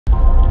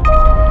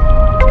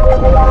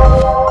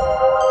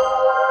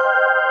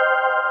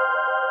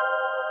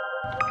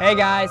Hey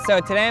guys,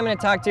 so today I'm going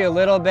to talk to you a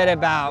little bit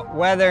about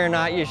whether or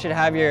not you should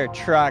have your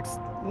trucks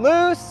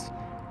loose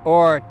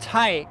or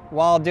tight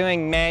while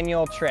doing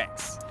manual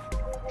tricks.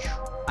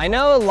 I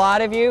know a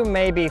lot of you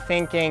may be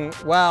thinking,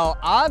 well,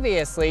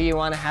 obviously you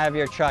want to have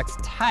your trucks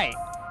tight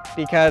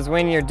because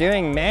when you're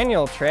doing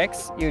manual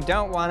tricks, you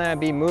don't want to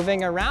be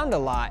moving around a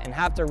lot and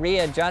have to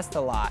readjust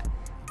a lot.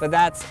 But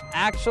that's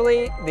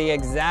actually the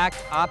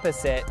exact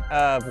opposite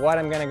of what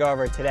I'm going to go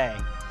over today.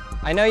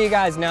 I know you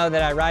guys know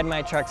that I ride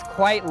my trucks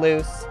quite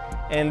loose,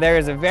 and there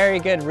is a very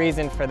good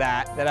reason for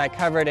that I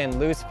covered in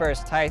Loose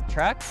First Tight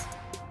Trucks.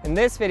 And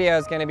this video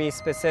is going to be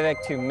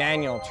specific to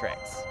manual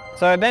tricks.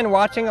 So I've been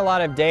watching a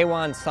lot of Day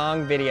One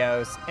song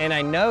videos, and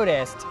I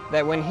noticed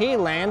that when he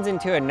lands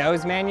into a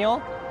nose manual,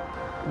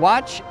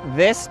 watch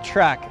this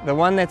truck, the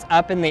one that's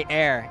up in the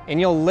air, and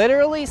you'll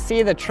literally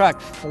see the truck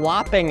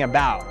flopping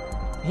about.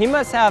 He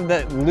must have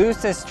the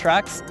loosest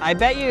trucks. I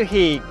bet you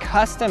he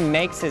custom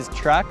makes his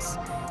trucks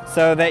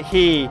so that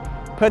he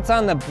puts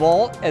on the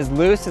bolt as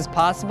loose as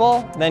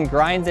possible, then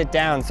grinds it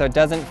down so it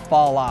doesn't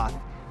fall off.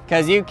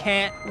 Because you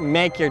can't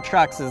make your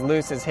trucks as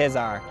loose as his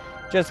are.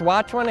 Just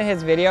watch one of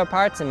his video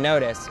parts and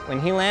notice, when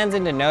he lands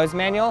into nose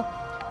manual,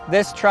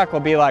 this truck will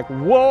be like,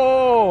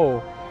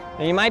 whoa!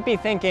 And you might be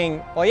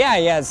thinking, well yeah,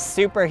 he has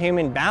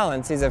superhuman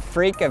balance, he's a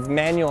freak of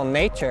manual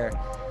nature.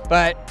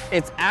 But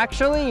it's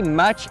actually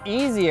much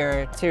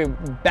easier to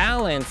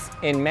balance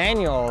in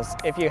manuals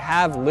if you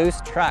have loose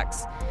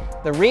trucks.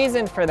 The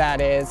reason for that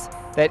is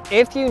that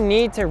if you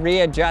need to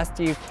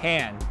readjust, you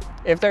can.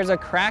 If there's a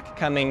crack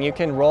coming, you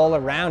can roll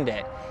around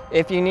it.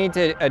 If you need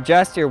to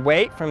adjust your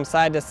weight from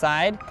side to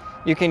side,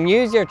 you can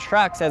use your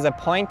trucks as a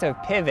point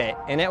of pivot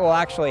and it will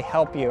actually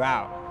help you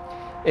out.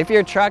 If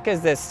your truck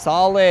is this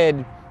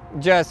solid,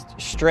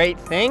 just straight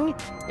thing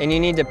and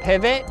you need to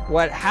pivot,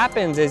 what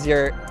happens is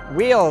your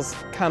wheels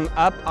come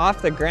up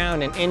off the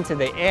ground and into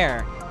the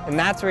air, and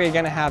that's where you're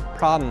gonna have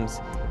problems.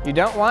 You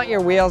don't want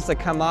your wheels to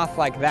come off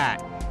like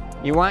that.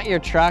 You want your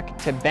truck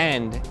to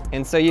bend,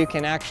 and so you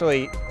can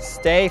actually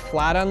stay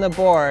flat on the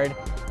board,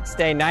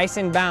 stay nice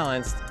and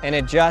balanced, and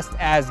adjust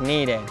as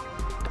needed.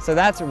 So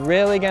that's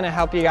really gonna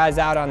help you guys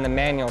out on the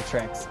manual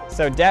tricks.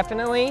 So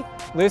definitely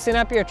loosen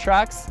up your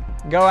trucks,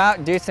 go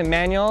out, do some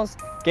manuals,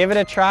 give it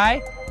a try,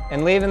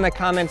 and leave in the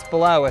comments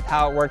below with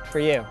how it worked for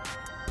you.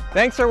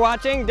 Thanks for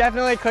watching.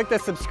 Definitely click the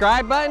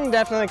subscribe button,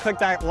 definitely click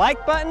that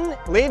like button,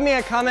 leave me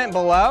a comment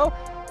below,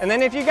 and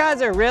then if you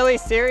guys are really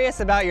serious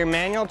about your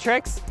manual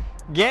tricks,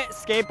 get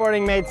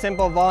Skateboarding Made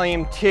Simple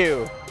Volume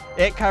 2.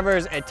 It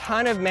covers a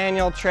ton of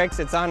manual tricks.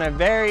 It's on a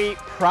very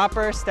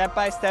proper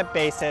step-by-step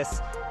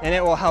basis, and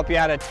it will help you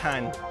out a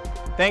ton.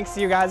 Thanks,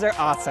 you guys are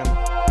awesome.